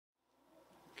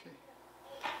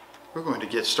We're going to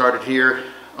get started here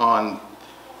on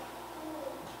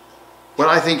what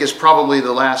I think is probably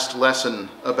the last lesson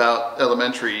about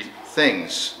elementary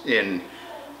things in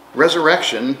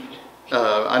resurrection.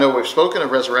 I know we've spoken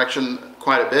of resurrection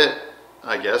quite a bit,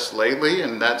 I guess, lately,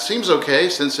 and that seems okay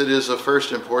since it is of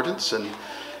first importance and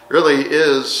really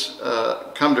is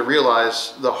come to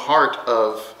realize the heart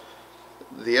of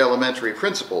the elementary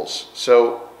principles.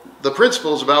 So the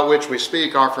principles about which we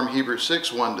speak are from Hebrews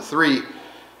 6, 1 to 3.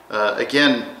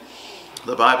 Again,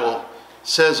 the Bible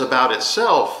says about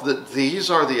itself that these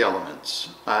are the elements.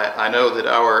 I know that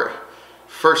our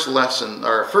first lesson,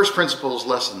 our first principles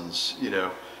lessons,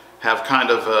 have kind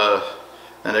of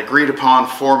an agreed upon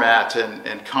format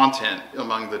and content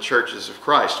among the churches of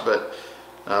Christ. But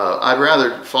I'd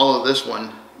rather follow this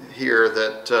one here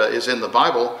that is in the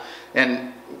Bible.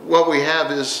 And what we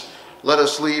have is, let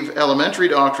us leave elementary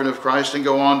doctrine of Christ and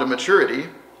go on to maturity.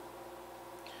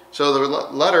 So the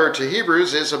letter to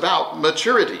Hebrews is about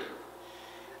maturity.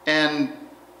 And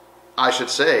I should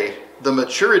say, the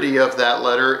maturity of that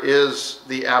letter is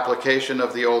the application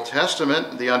of the Old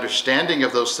Testament, the understanding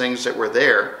of those things that were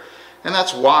there. And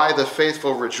that's why the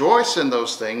faithful rejoice in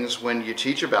those things when you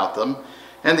teach about them,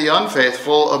 and the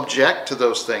unfaithful object to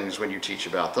those things when you teach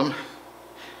about them,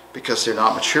 because they're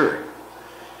not mature.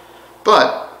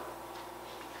 But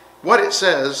what it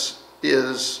says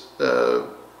is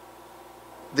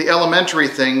the elementary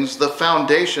things, the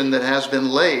foundation that has been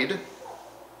laid,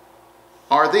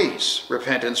 are these: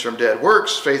 repentance from dead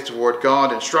works, faith toward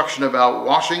God, instruction about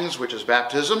washings, which is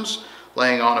baptisms,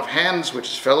 laying on of hands, which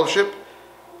is fellowship,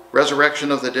 resurrection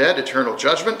of the dead, eternal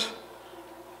judgment.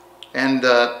 And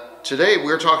today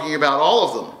we're talking about all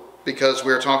of them, because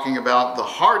we're talking about the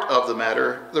heart of the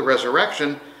matter, the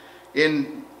resurrection,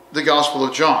 in the Gospel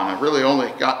of John. I've really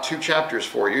only got 2 chapters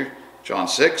for you, John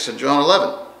 6 and John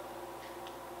 11.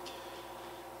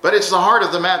 But it's the heart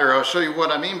of the matter. I'll show you what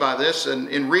I mean by this. And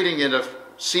in reading it, I've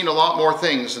seen a lot more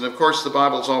things. And of course, the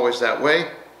Bible's always that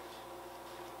way.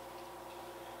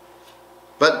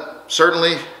 But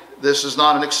certainly, this is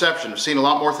not an exception. I've seen a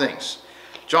lot more things.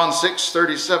 John 6,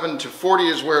 37 to 40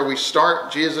 is where we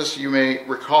start. Jesus, you may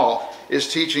recall,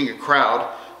 is teaching a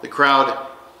crowd. The crowd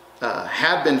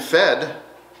had been fed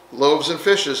loaves and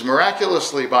fishes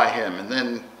miraculously by him. And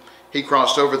then he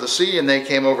crossed over the sea, and they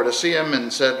came over to see him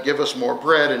and said, "Give us more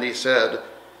bread." And he said,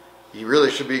 "You really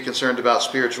should be concerned about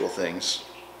spiritual things."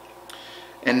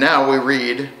 And now we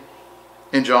read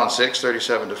in John 6,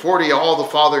 37 to 40, "All the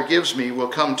Father gives me will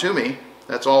come to me."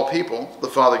 That's all people. "The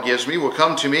Father gives me will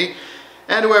come to me,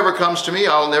 and whoever comes to me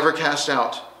I will never cast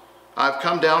out. I've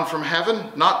come down from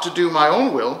heaven not to do my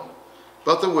own will,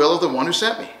 but the will of the one who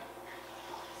sent me.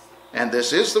 And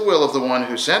this is the will of the one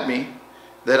who sent me,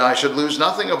 that I should lose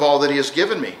nothing of all that he has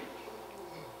given me,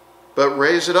 but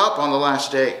raise it up on the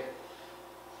last day."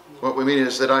 What we mean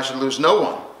is that I should lose no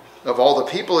one of all the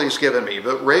people he's given me,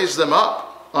 but raise them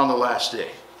up on the last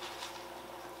day.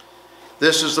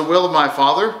 "This is the will of my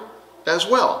Father as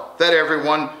well, that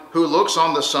everyone who looks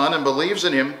on the Son and believes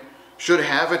in him should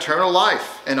have eternal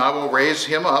life, and I will raise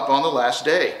him up on the last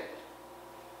day."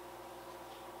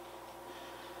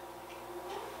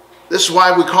 This is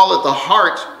why we call it the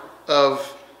heart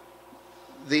of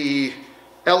the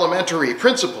elementary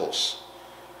principles.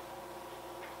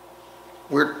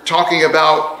 We're talking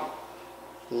about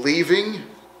leaving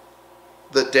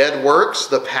the dead works,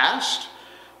 the past,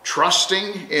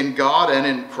 trusting in God and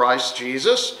in Christ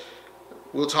Jesus.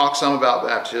 We'll talk some about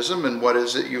baptism and what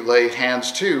is it you lay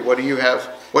hands to. What do you have?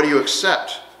 What do you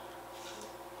accept?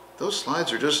 Those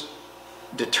slides are just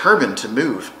determined to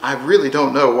move. I really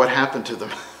don't know what happened to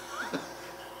them.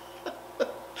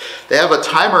 They have a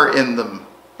timer in them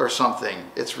or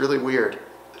something. It's really weird.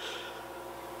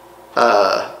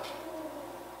 But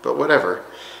whatever.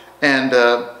 And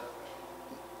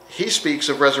he speaks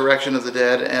of resurrection of the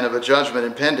dead and of a judgment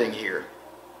impending here.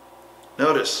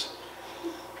 Notice,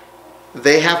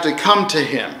 they have to come to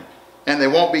him and they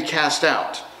won't be cast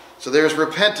out. So there's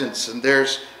repentance and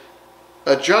there's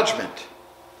a judgment.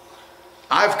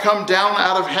 I've come down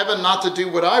out of heaven not to do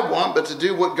what I want, but to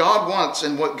do what God wants.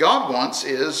 And what God wants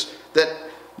is that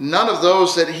none of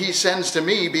those that he sends to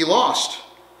me be lost.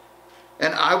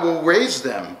 And I will raise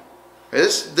them.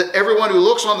 Everyone who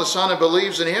looks on the Son and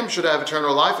believes in him should have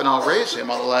eternal life, and I'll raise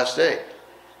him on the last day.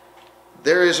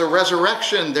 There is a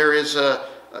resurrection. There is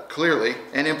clearly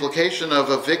an implication of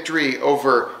a victory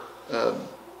over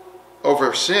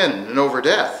sin and over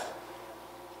death.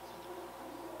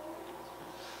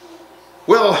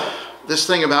 Well, this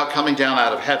thing about coming down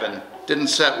out of heaven didn't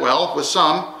set well with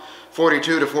some.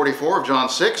 42 to 44 of John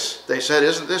 6, they said,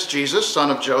 "Isn't this Jesus, son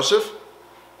of Joseph,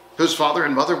 whose father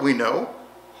and mother we know?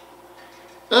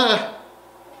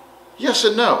 Yes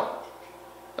and no.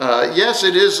 Yes,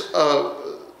 it is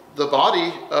the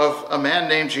body of a man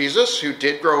named Jesus who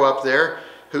did grow up there,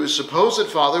 whose supposed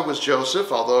father was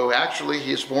Joseph, although actually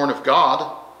he is born of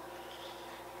God,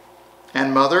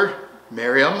 and mother,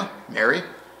 Mary.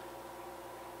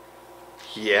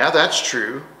 Yeah, that's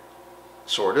true,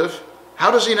 sort of.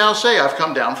 How does he now say, I've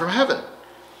come down from heaven?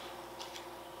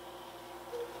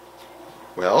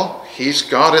 Well, he's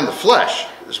God in the flesh.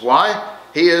 Is why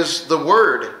he is the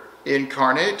Word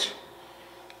incarnate.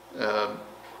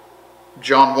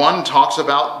 John 1 talks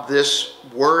about this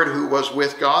Word who was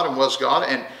with God and was God,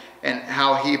 and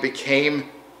how he became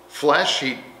flesh.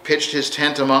 He pitched his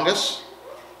tent among us.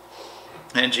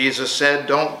 And Jesus said,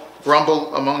 don't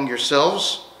grumble among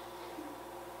yourselves.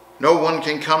 No one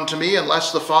can come to me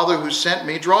unless the Father who sent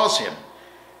me draws him,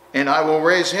 and I will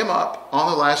raise him up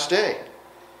on the last day.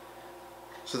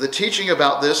 So the teaching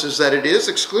about this is that it is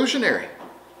exclusionary.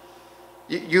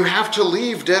 You have to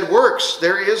leave dead works.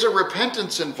 There is a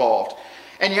repentance involved.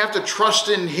 And you have to trust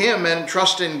in him and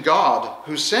trust in God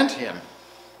who sent him.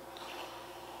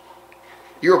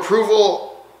 Your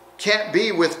approval can't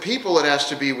be with people. It has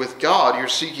to be with God. You're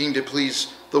seeking to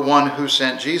please the one who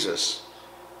sent Jesus.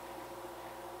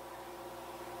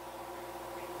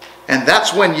 And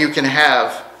that's when you can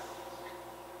have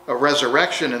a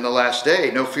resurrection in the last day,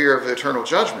 no fear of eternal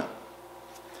judgment.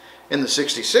 In the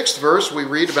 66th verse, we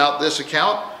read about this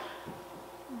account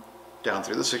down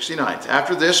through the 69th.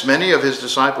 After this, many of his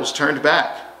disciples turned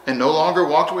back and no longer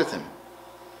walked with him.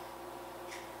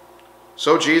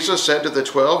 So Jesus said to the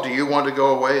 12, do you want to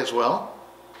go away as well?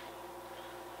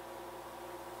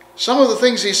 Some of the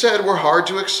things he said were hard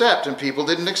to accept, and people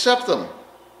didn't accept them.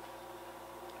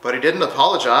 But he didn't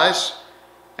apologize,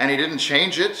 and he didn't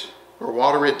change it or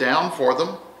water it down for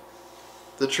them.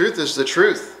 The truth is the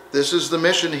truth. This is the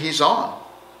mission he's on.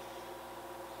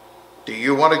 Do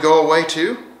you want to go away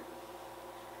too?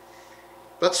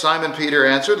 But Simon Peter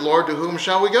answered, Lord, to whom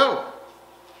shall we go?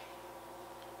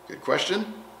 Good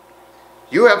question.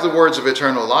 You have the words of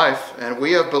eternal life, and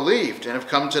we have believed and have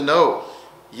come to know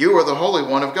you are the Holy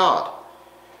One of God.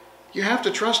 You have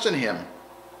to trust in him.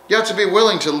 You have to be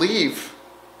willing to leave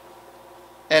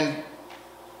and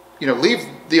leave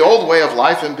the old way of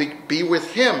life and be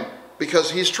with him,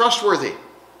 because he's trustworthy.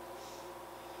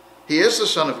 He is the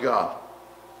Son of God.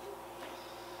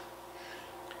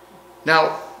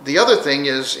 Now, the other thing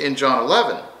is in John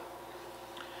 11,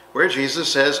 where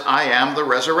Jesus says, I am the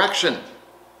resurrection.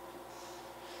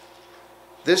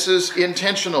 This is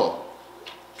intentional,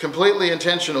 completely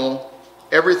intentional,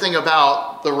 everything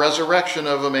about the resurrection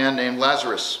of a man named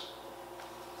Lazarus.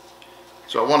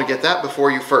 So I want to get that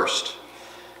before you first.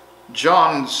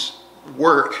 John's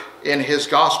work in his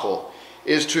gospel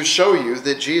is to show you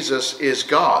that Jesus is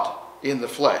God in the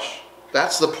flesh.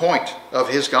 That's the point of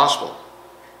his gospel.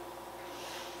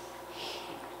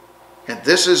 And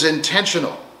this is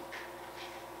intentional.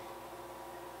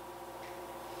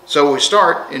 So we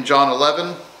start in John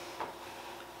 11,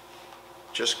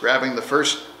 just grabbing the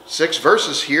first 6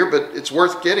 verses here, but it's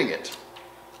worth getting it.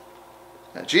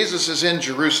 Now, Jesus is in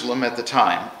Jerusalem at the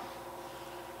time.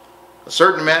 A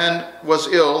certain man was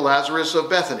ill, Lazarus of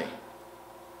Bethany,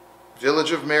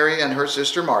 village of Mary and her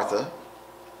sister Martha.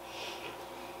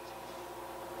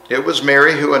 It was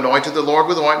Mary who anointed the Lord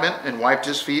with ointment and wiped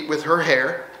his feet with her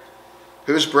hair,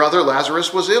 whose brother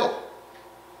Lazarus was ill.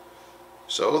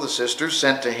 So the sisters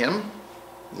sent to him,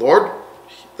 Lord,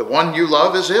 the one you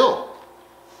love is ill.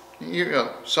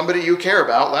 Somebody you care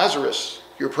about, Lazarus,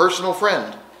 your personal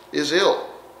friend, is ill.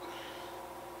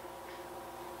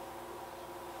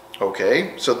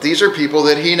 Okay, so these are people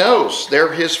that he knows.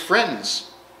 They're his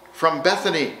friends from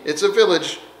Bethany. It's a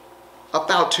village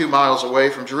about 2 miles away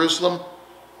from Jerusalem.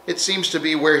 It seems to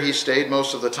be where he stayed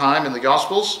most of the time in the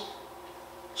Gospels.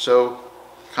 So,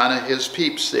 kind of his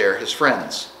peeps there, his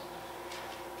friends.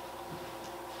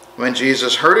 When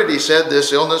Jesus heard it, he said,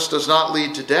 this illness does not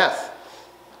lead to death.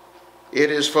 It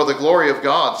is for the glory of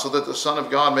God, so that the Son of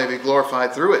God may be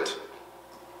glorified through it.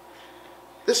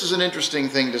 This is an interesting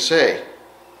thing to say.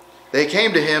 They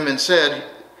came to him and said,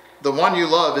 the one you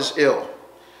love is ill.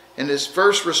 And his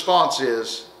first response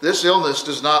is, this illness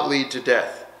does not lead to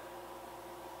death.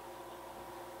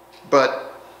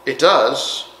 But it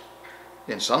does,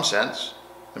 in some sense.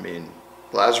 I mean,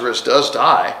 Lazarus does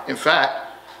die. In fact,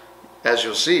 as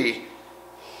you'll see,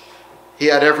 he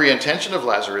had every intention of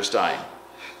Lazarus dying.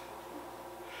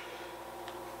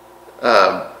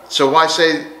 So why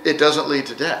say it doesn't lead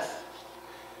to death?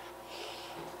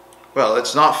 Well,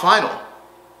 it's not final.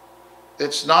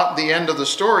 It's not the end of the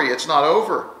story. It's not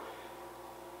over.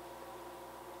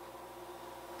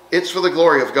 It's for the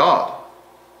glory of God.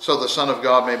 so the Son of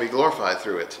God may be glorified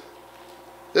through it.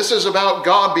 This is about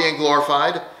God being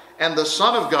glorified and the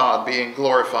Son of God being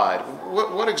glorified.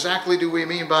 What exactly do we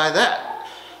mean by that?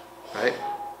 Right?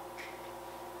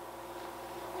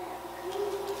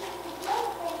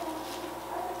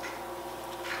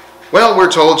 Well,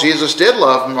 we're told Jesus did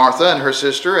love Martha and her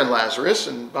sister and Lazarus,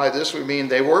 and by this we mean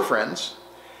they were friends.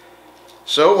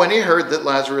 So when he heard that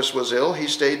Lazarus was ill, he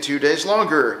stayed 2 days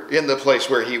longer in the place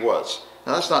where he was.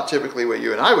 Now that's not typically what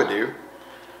you and I would do.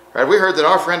 Right? We heard that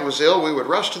our friend was ill, we would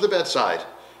rush to the bedside.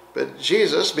 But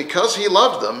Jesus, because he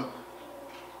loved them,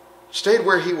 stayed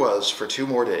where he was for 2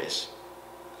 more days.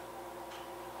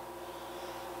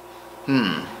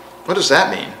 What does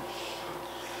that mean?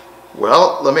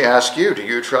 Well, let me ask you, do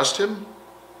you trust him?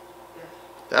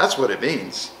 That's what it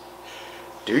means.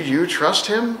 Do you trust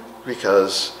him?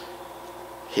 Because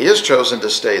he has chosen to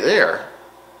stay there.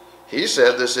 He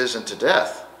said this isn't to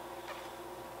death.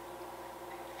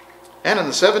 And in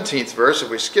the 17th verse, if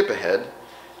we skip ahead,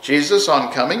 Jesus,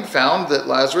 on coming, found that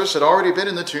Lazarus had already been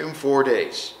in the tomb 4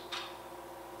 days.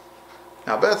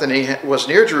 Now, Bethany was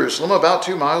near Jerusalem, about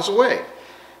 2 miles away.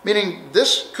 Meaning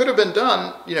this could have been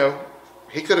done,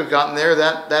 he could have gotten there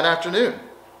that afternoon,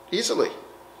 easily.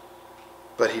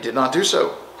 But he did not do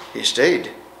so. He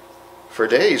stayed for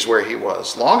days where he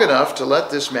was, long enough to let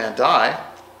this man die.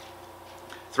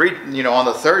 On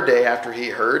the 3rd day after he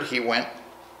heard, he went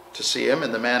to see him,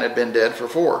 and the man had been dead for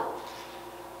 4.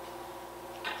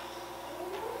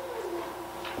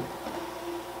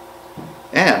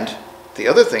 And the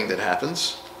other thing that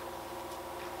happens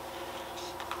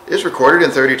is recorded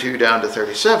in 32 down to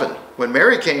 37. When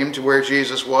Mary came to where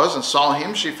Jesus was and saw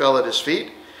him, she fell at his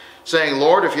feet, saying,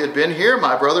 "Lord, if you had been here,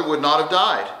 my brother would not have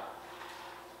died."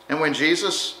 And when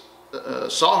Jesus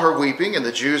saw her weeping, and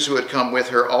the Jews who had come with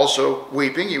her also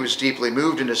weeping, he was deeply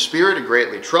moved in his spirit and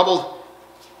greatly troubled.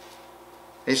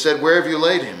 He said, "Where have you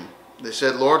laid him?" They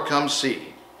said, "Lord, come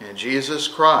see." And Jesus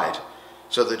cried.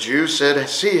 So the Jews said,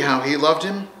 "See how he loved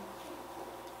him?"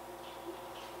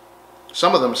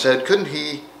 Some of them said, "Couldn't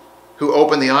he who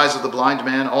opened the eyes of the blind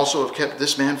man also have kept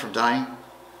this man from dying?"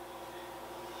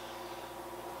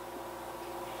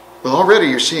 Well, already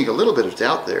you're seeing a little bit of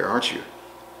doubt there, aren't you?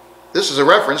 This is a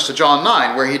reference to John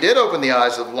 9, where he did open the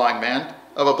eyes of a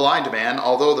blind man,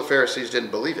 although the Pharisees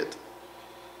didn't believe it.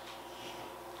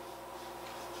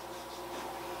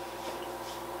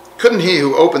 Couldn't he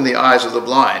who opened the eyes of the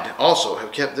blind also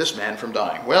have kept this man from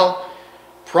dying? Well,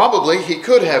 probably he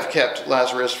could have kept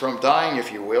Lazarus from dying,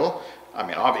 if you will. I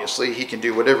mean, obviously, he can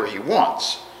do whatever he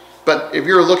wants. But if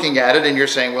you're looking at it and you're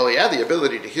saying, well, he had the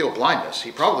ability to heal blindness.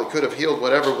 He probably could have healed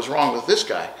whatever was wrong with this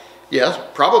guy. Yes,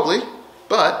 probably.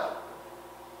 But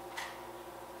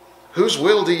whose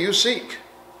will do you seek?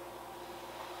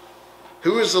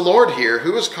 Who is the Lord here?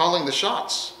 Who is calling the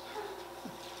shots?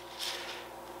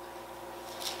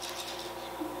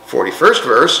 41st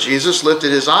verse, Jesus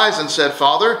lifted his eyes and said,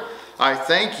 "Father, I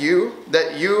thank you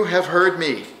that you have heard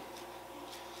me."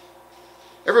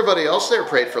 Everybody else there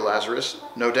prayed for Lazarus,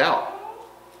 no doubt.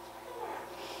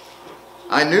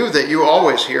 "I knew that you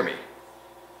always hear me,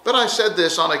 but I said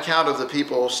this on account of the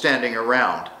people standing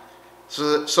around,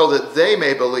 so that they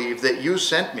may believe that you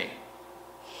sent me."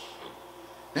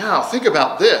 Now, think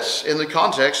about this in the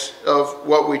context of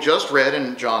what we just read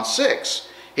in John 6.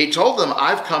 He told them,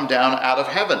 "I've come down out of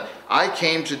heaven. I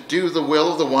came to do the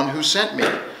will of the one who sent me."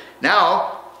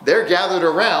 Now, they're gathered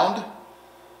around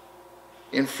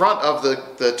in front of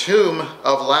the tomb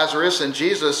of Lazarus, and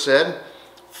Jesus said,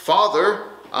 "Father,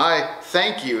 I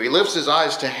thank you." He lifts his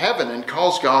eyes to heaven and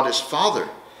calls God his Father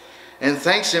and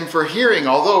thanks him for hearing,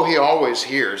 although he always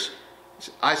hears.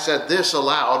 I said this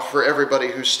aloud for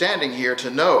everybody who's standing here to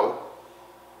know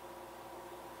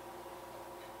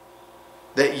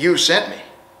that you sent me.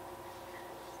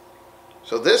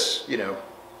 So this,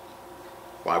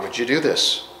 why would you do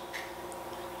this?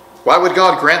 Why would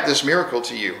God grant this miracle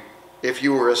to you if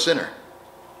you were a sinner?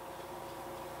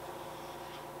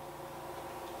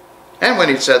 And when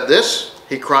he said this,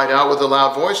 he cried out with a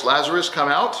loud voice, "Lazarus, come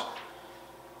out."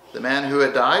 The man who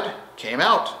had died came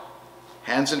out,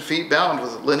 hands and feet bound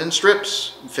with linen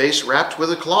strips, and face wrapped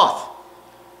with a cloth,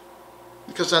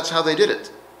 because that's how they did it.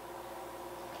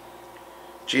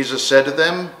 Jesus said to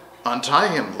them, "Untie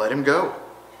him, let him go."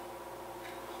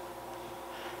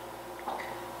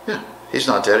 Yeah, he's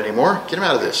not dead anymore. Get him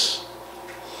out of this.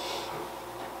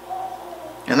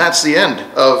 And that's the end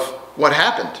of what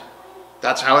happened.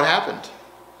 That's how it happened.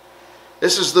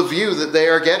 This is the view that they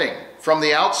are getting from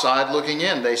the outside looking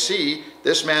in. They see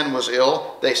this man was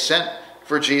ill. They sent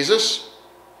for Jesus.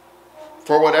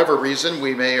 For whatever reason,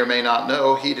 we may or may not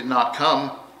know, he did not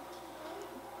come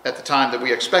at the time that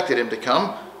we expected him to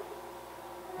come.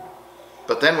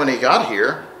 But then when he got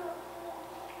here,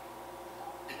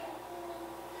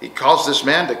 he caused this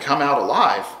man to come out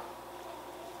alive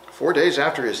 4 days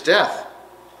after his death,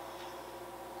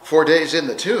 4 days in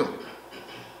the tomb.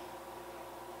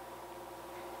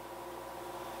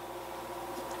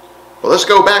 Well, let's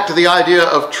go back to the idea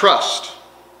of trust.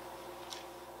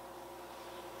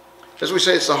 As we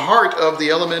say, it's the heart of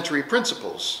the elementary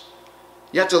principles.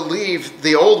 You have to leave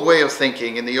the old way of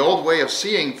thinking and the old way of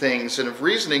seeing things and of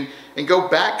reasoning and go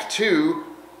back to,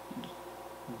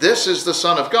 this is the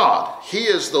Son of God. He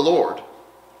is the Lord.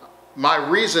 My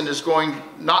reason is going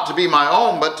not to be my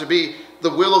own, but to be the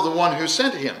will of the one who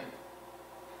sent him.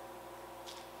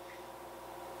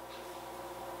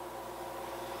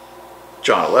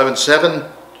 John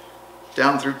 11:7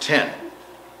 down through 10.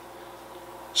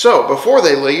 So before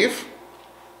they leave,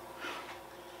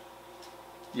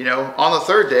 on the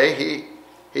third day,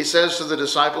 he says to the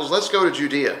disciples, let's go to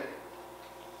Judea.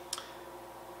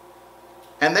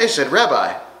 And they said,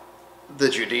 Rabbi, the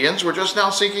Judeans were just now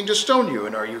seeking to stone you,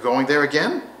 and are you going there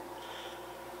again?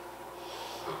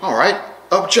 All right,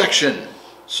 objection,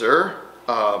 sir.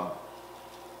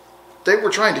 They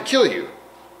were trying to kill you.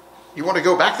 You want to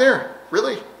go back there?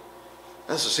 Really? That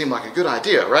doesn't seem like a good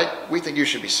idea, right? We think you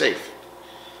should be safe.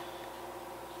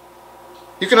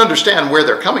 You can understand where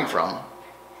they're coming from,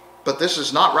 but this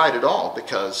is not right at all,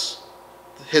 because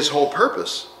his whole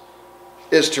purpose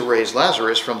is to raise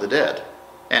Lazarus from the dead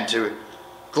and to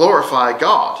glorify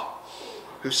God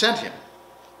who sent him.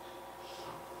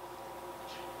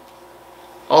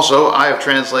 Also, I have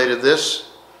translated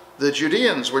this, the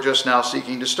Judeans were just now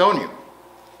seeking to stone you.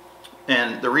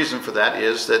 And the reason for that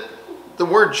is that the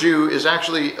word Jew is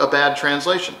actually a bad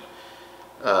translation.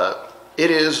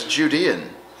 It is Judean.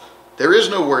 There is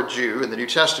no word Jew in the New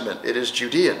Testament. It is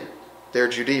Judean. They're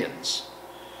Judeans.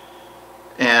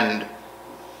 And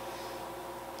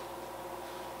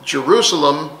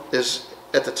Jerusalem is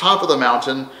at the top of the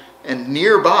mountain, and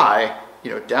nearby,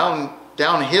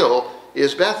 downhill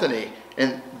is Bethany.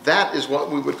 And that is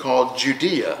what we would call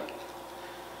Judea.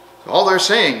 All they're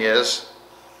saying is,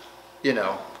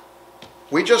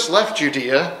 we just left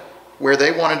Judea where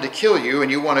they wanted to kill you,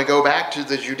 and you want to go back to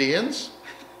the Judeans?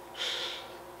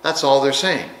 That's all they're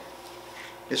saying.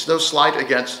 It's no slight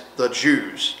against the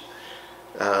Jews.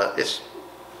 It's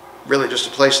really just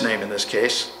a place name in this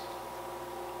case.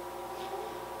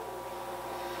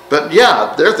 But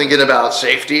yeah, they're thinking about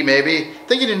safety, maybe.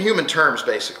 Thinking in human terms,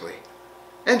 basically.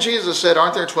 And Jesus said,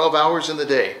 aren't there 12 hours in the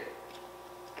day?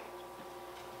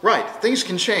 Right, things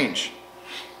can change.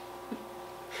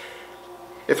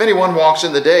 If anyone walks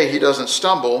in the day, he doesn't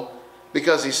stumble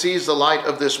because he sees the light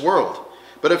of this world.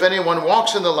 But if anyone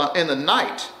walks in the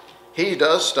night, he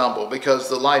does stumble because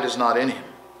the light is not in him.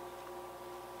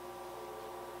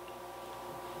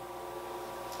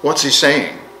 What's he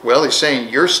saying? Well, he's saying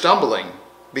you're stumbling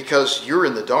because you're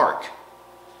in the dark.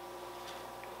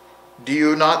 Do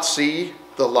you not see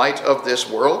the light of this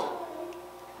world?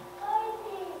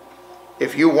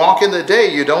 If you walk in the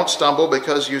day, you don't stumble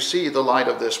because you see the light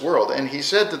of this world. And he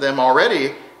said to them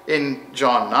already in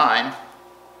John 9,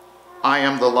 I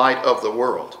am the light of the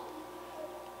world.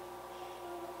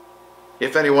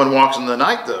 If anyone walks in the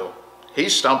night, though, he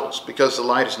stumbles because the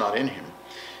light is not in him.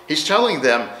 He's telling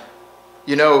them,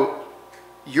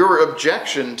 your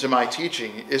objection to my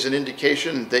teaching is an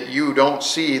indication that you don't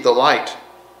see the light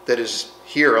that is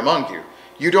here among you.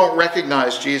 You don't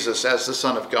recognize Jesus as the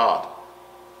Son of God.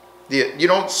 You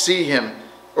don't see him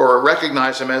or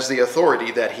recognize him as the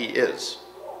authority that he is.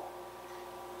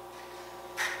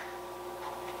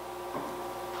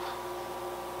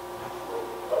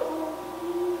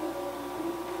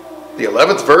 The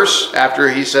 11th verse, after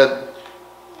he said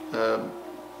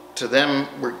to them,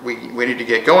 we need to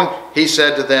get going, he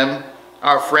said to them,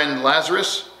 our friend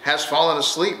Lazarus has fallen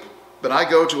asleep, but I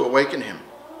go to awaken him.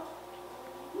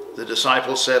 The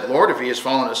disciples said, Lord, if he has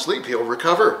fallen asleep, he'll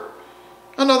recover.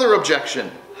 Another objection.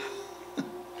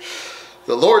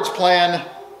 The Lord's plan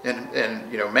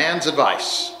and man's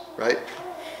advice, right?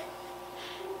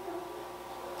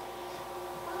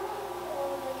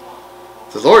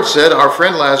 The Lord said, our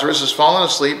friend Lazarus has fallen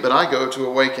asleep, but I go to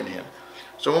awaken him.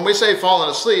 So when we say fallen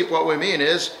asleep, what we mean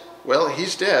is, well,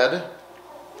 he's dead.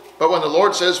 But when the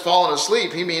Lord says fallen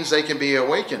asleep, he means they can be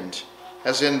awakened.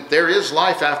 As in, there is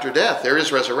life after death. There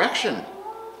is resurrection.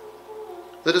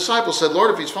 The disciples said,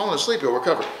 Lord, if he's fallen asleep, he'll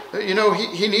recover.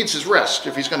 He needs his rest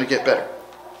if he's going to get better.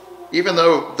 Even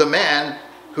though the man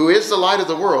who is the light of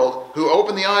the world, who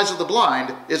opened the eyes of the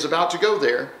blind, is about to go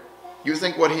there, you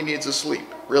think what he needs is sleep.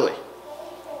 Really?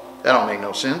 That don't make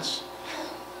no sense.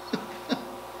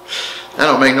 That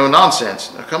don't make no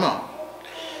nonsense. Now, come on.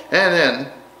 And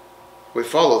then We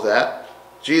follow that.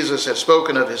 Jesus had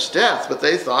spoken of his death, but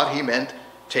they thought he meant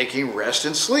taking rest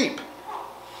and sleep.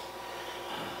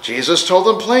 Jesus told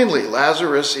them plainly,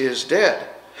 Lazarus is dead.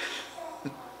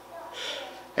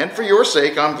 And for your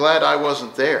sake, I'm glad I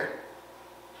wasn't there,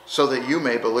 so that you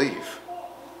may believe.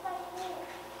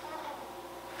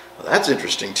 Well, that's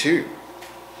interesting too.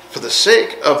 For the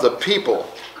sake of the people,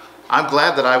 I'm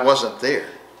glad that I wasn't there.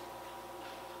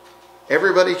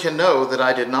 Everybody can know that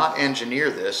I did not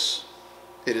engineer this.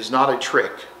 It is not a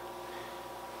trick.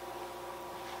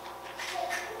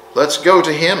 Let's go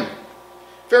to him.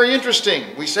 Very interesting.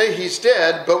 We say he's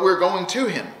dead, but we're going to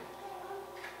him.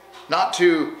 Not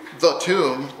to the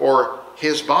tomb or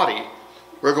his body.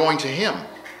 We're going to him.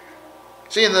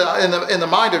 See, in the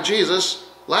mind of Jesus,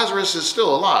 Lazarus is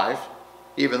still alive,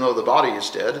 even though the body is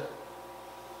dead.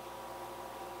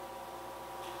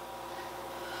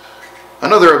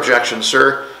 Another objection,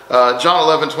 sir.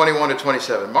 John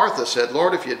 11:21-27. Martha said,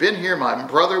 Lord, if you had been here, my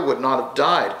brother would not have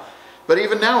died. But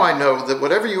even now I know that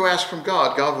whatever you ask from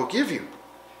God, God will give you.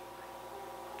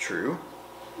 True.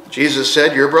 Jesus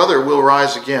said, your brother will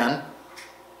rise again.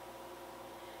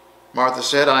 Martha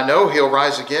said, I know he'll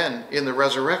rise again in the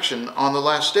resurrection on the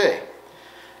last day.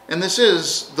 And this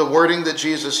is the wording that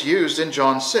Jesus used in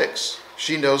John 6.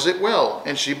 She knows it well,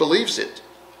 and she believes it.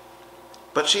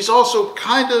 But she's also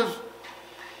kind of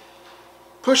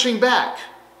pushing back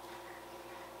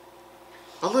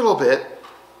a little bit,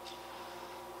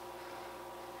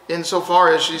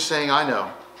 insofar as she's saying, I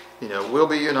know, we'll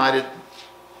be united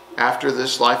after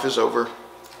this life is over.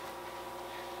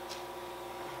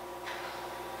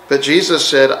 But Jesus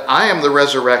said, I am the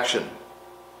resurrection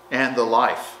and the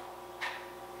life.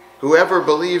 Whoever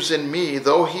believes in me,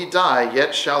 though he die,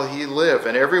 yet shall he live.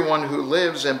 And everyone who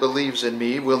lives and believes in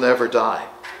me will never die.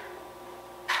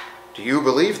 Do you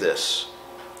believe this?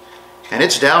 And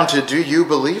it's down to, do you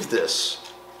believe this?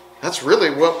 That's really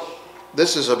what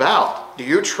this is about. Do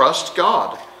you trust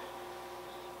God?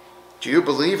 Do you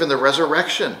believe in the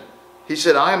resurrection? He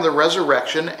said, I am the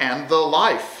resurrection and the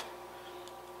life.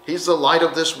 He's the light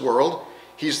of this world.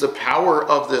 He's the power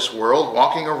of this world,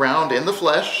 walking around in the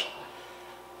flesh.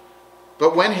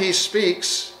 But when he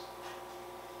speaks,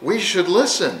 we should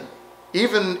listen,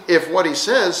 even if what he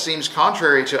says seems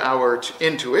contrary to our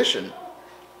intuition.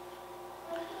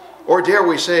 Or dare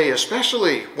we say,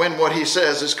 especially when what he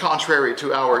says is contrary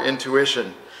to our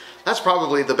intuition. That's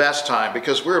probably the best time,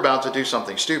 because we're about to do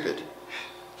something stupid.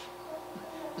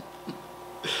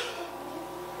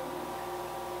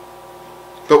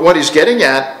 But what he's getting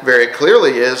at very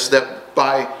clearly is that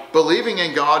by believing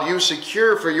in God, you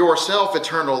secure for yourself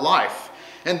eternal life.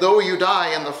 And though you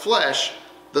die in the flesh,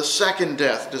 the second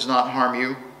death does not harm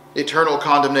you, eternal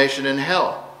condemnation in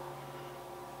hell.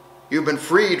 You've been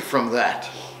freed from that.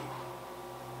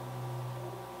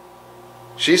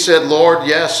 She said, Lord,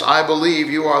 yes, I believe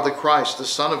you are the Christ, the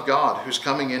Son of God, who's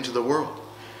coming into the world.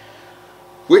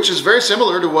 Which is very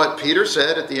similar to what Peter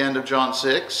said at the end of John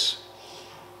 6.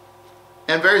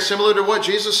 And very similar to what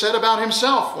Jesus said about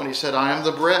himself when he said, I am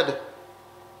the bread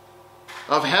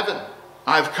of heaven.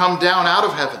 I've come down out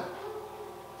of heaven.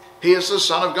 He is the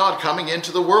Son of God coming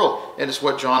into the world. And it's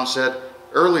what John said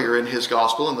earlier in his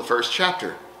gospel in the first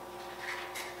chapter.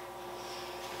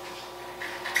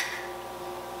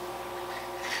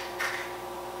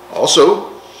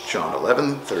 Also, John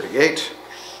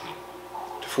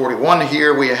 11:38-41,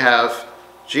 here we have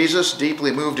Jesus,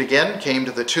 deeply moved again, came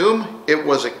to the tomb. It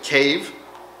was a cave,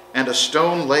 and a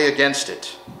stone lay against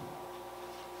it.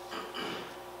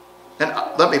 And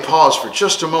let me pause for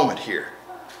just a moment here.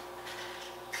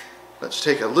 Let's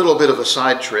take a little bit of a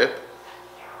side trip.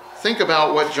 Think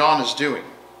about what John is doing.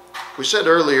 We said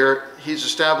earlier, he's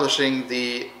establishing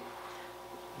the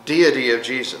deity of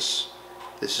Jesus.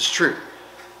 This is true.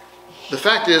 The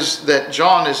fact is that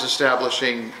John is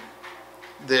establishing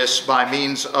this by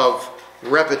means of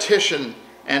repetition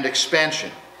and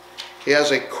expansion. He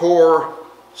has a core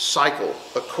cycle,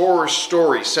 a core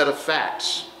story, set of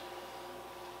facts,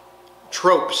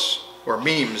 tropes, or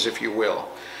memes, if you will.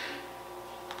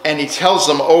 And he tells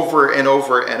them over and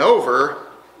over and over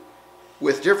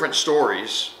with different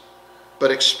stories,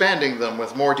 but expanding them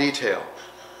with more detail.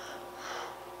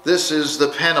 This is the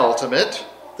penultimate,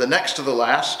 the next to the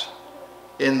last,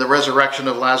 in the resurrection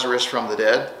of Lazarus from the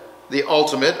dead. The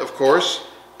ultimate, of course,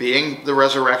 being the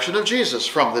resurrection of Jesus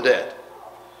from the dead.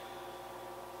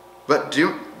 But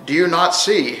do you not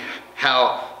see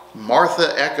how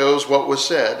Martha echoes what was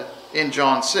said in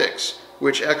John 6,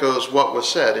 which echoes what was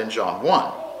said in John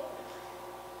 1?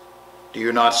 Do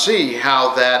you not see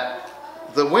how that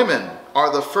the women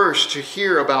are the first to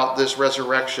hear about this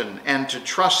resurrection and to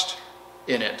trust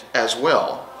in it as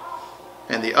well?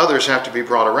 and the others have to be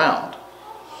brought around.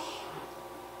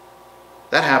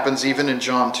 That happens even in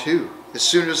John 2. As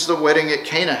soon as the wedding at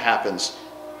Cana happens,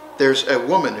 there's a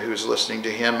woman who's listening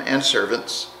to him and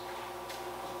servants.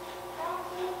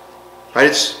 Right?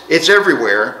 It's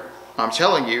everywhere. I'm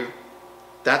telling you,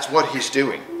 that's what he's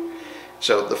doing.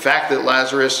 So the fact that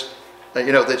Lazarus,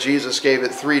 that Jesus gave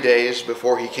it 3 days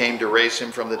before he came to raise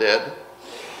him from the dead.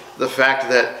 The fact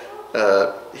that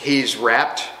he's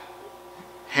wrapped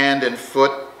hand and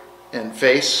foot and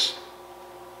face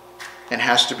and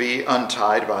has to be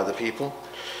untied by the people.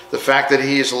 The fact that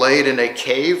he is laid in a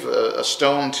cave, a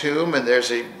stone tomb, and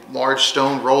there's a large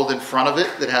stone rolled in front of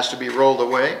it that has to be rolled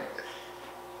away.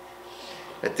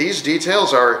 That these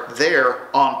details are there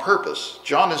on purpose.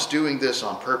 John is doing this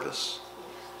on purpose.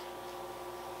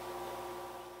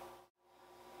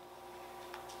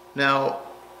 Now,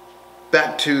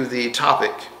 back to the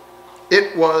topic.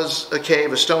 It was a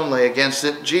cave, a stone lay against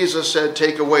it. Jesus said,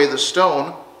 "Take away the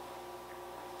stone."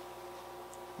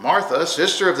 Martha,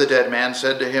 sister of the dead man,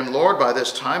 said to him, "Lord, by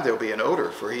this time there will be an odor,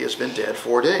 for he has been dead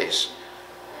 4 days."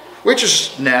 Which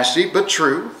is nasty, but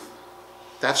true.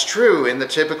 That's true in the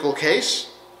typical case.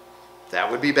 That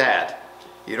would be bad.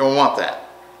 You don't want that.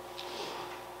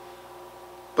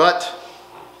 But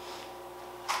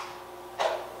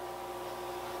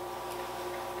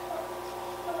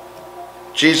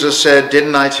Jesus said,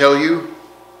 "Didn't I tell you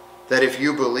that if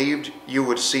you believed, you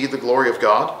would see the glory of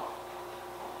God?"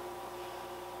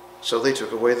 So they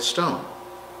took away the stone.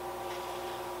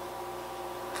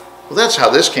 Well, that's how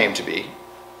this came to be.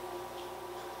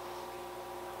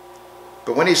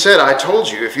 But when he said, "I told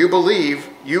you, if you believe,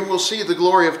 you will see the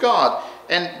glory of God,"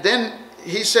 and then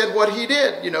he said what he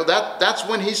did. That's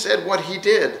when he said what he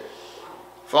did.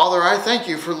 "Father, I thank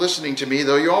you for listening to me,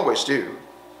 though you always do.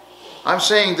 I'm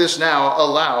saying this now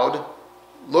aloud,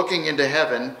 looking into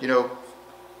heaven,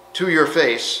 to your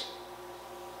face,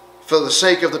 for the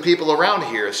sake of the people around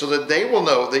here, so that they will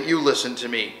know that you listen to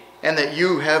me and that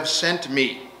you have sent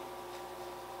me."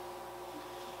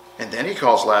 And then he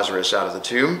calls Lazarus out of the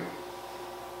tomb.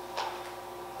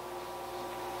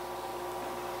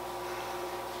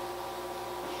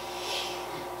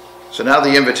 So now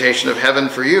the invitation of heaven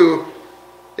for you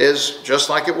is just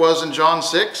like it was in John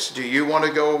 6. Do you want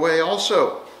to go away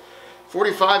also?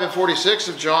 45 and 46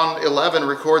 of John 11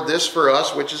 record this for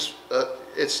us, which is,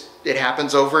 it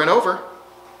happens over and over.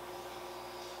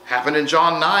 Happened in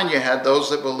John 9. You had those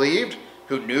that believed,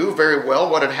 who knew very well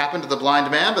what had happened to the blind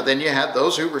man, but then you had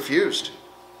those who refused.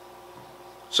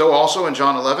 So also in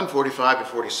John 11, 45 to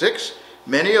 46,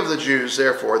 many of the Jews,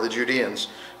 therefore the Judeans,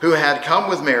 who had come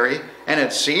with Mary and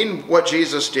had seen what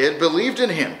Jesus did, believed in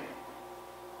him.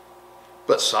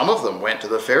 But some of them went to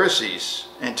the Pharisees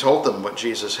and told them what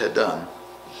Jesus had done.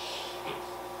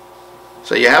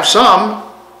 So you have some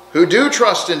who do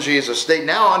trust in Jesus. They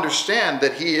now understand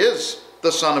that he is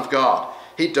the Son of God.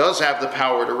 He does have the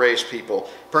power to raise people.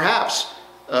 Perhaps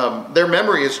their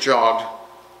memory is jogged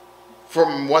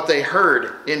from what they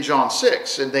heard in John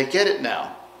 6, and they get it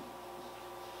now.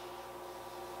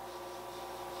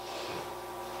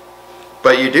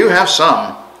 But you do have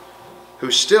some who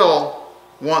still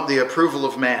want the approval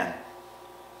of man.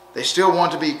 They still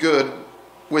want to be good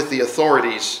with the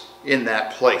authorities in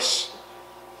that place.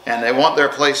 And they want their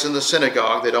place in the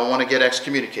synagogue. They don't want to get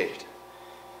excommunicated.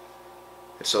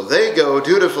 And so they go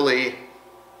dutifully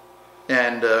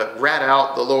and rat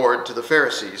out the Lord to the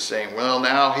Pharisees, saying, "Well,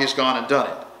 now he's gone and done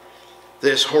it.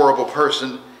 This horrible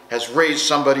person has raised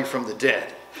somebody from the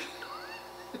dead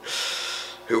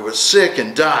who was sick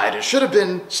and died and should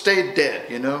have stayed dead,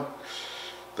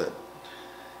 But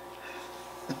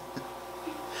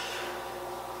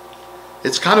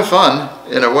it's kind of fun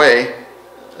in a way.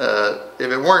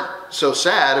 If it weren't so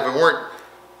sad, if it weren't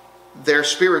their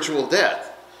spiritual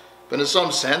death. But in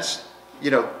some sense,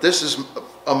 this is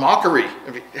a mockery.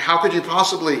 I mean, how could you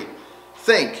possibly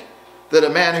think that a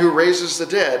man who raises the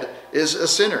dead is a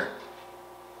sinner?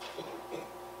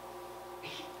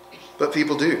 But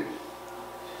people do.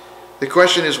 The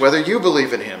question is whether you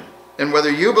believe in him, and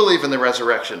whether you believe in the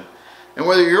resurrection, and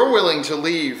whether you're willing to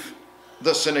leave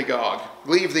the synagogue,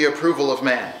 leave the approval of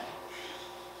man,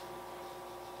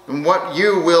 and what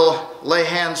you will lay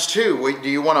hands to. Do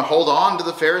you want to hold on to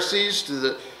the Pharisees, to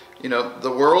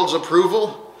the world's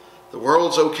approval, the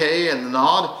world's okay and the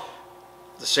nod,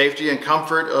 the safety and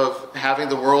comfort of having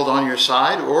the world on your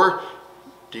side? Or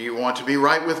do you want to be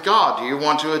right with God? Do you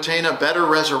want to attain a better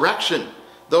resurrection?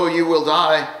 Though you will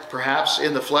die, perhaps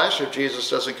in the flesh, if Jesus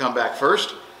doesn't come back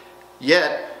first,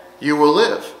 yet you will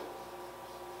live.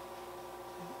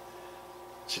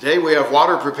 Today we have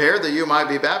water prepared that you might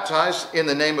be baptized in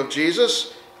the name of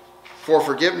Jesus. for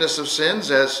forgiveness of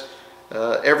sins, as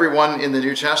everyone in the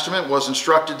New Testament was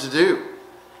instructed to do.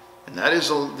 And that is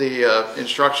the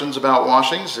instructions about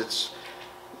washings. It's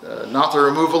not the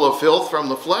removal of filth from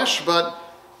the flesh, but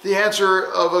the answer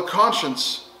of a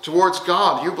conscience towards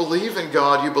God. You believe in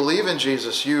God, you believe in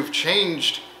Jesus, you've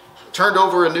changed, turned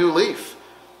over a new leaf,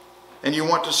 and you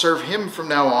want to serve Him from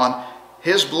now on.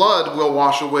 His blood will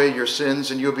wash away your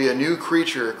sins, and you'll be a new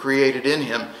creature created in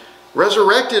Him,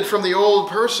 resurrected from the old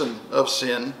person of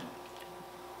sin,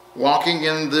 walking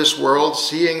in this world,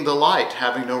 seeing the light,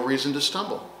 having no reason to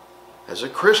stumble. As a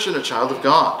Christian, a child of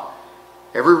God,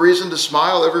 every reason to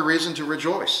smile, every reason to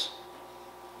rejoice.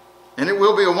 And it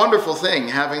will be a wonderful thing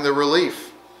having the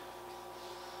relief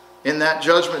in that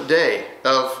judgment day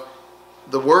of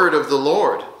the word of the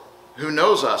Lord, who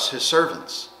knows us, His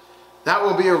servants. That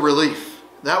will be a relief.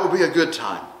 That will be a good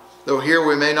time, though here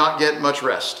we may not get much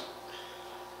rest.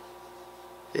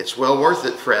 It's well worth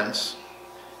it, friends.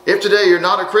 If today you're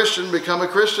not a Christian, become a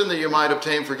Christian, that you might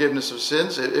obtain forgiveness of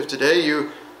sins. If today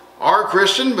you are a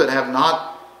Christian but have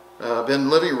not been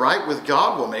living right with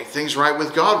God, well, make things right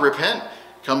with God. Repent.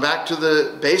 Come back to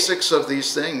the basics of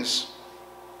these things.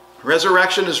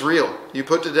 Resurrection is real. You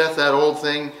put to death that old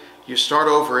thing. You start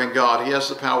over in God. He has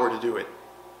the power to do it.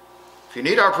 If you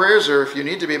need our prayers, or if you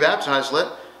need to be baptized, let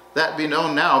that be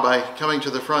known now by coming to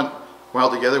the front while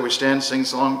together we stand, sing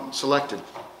song selected.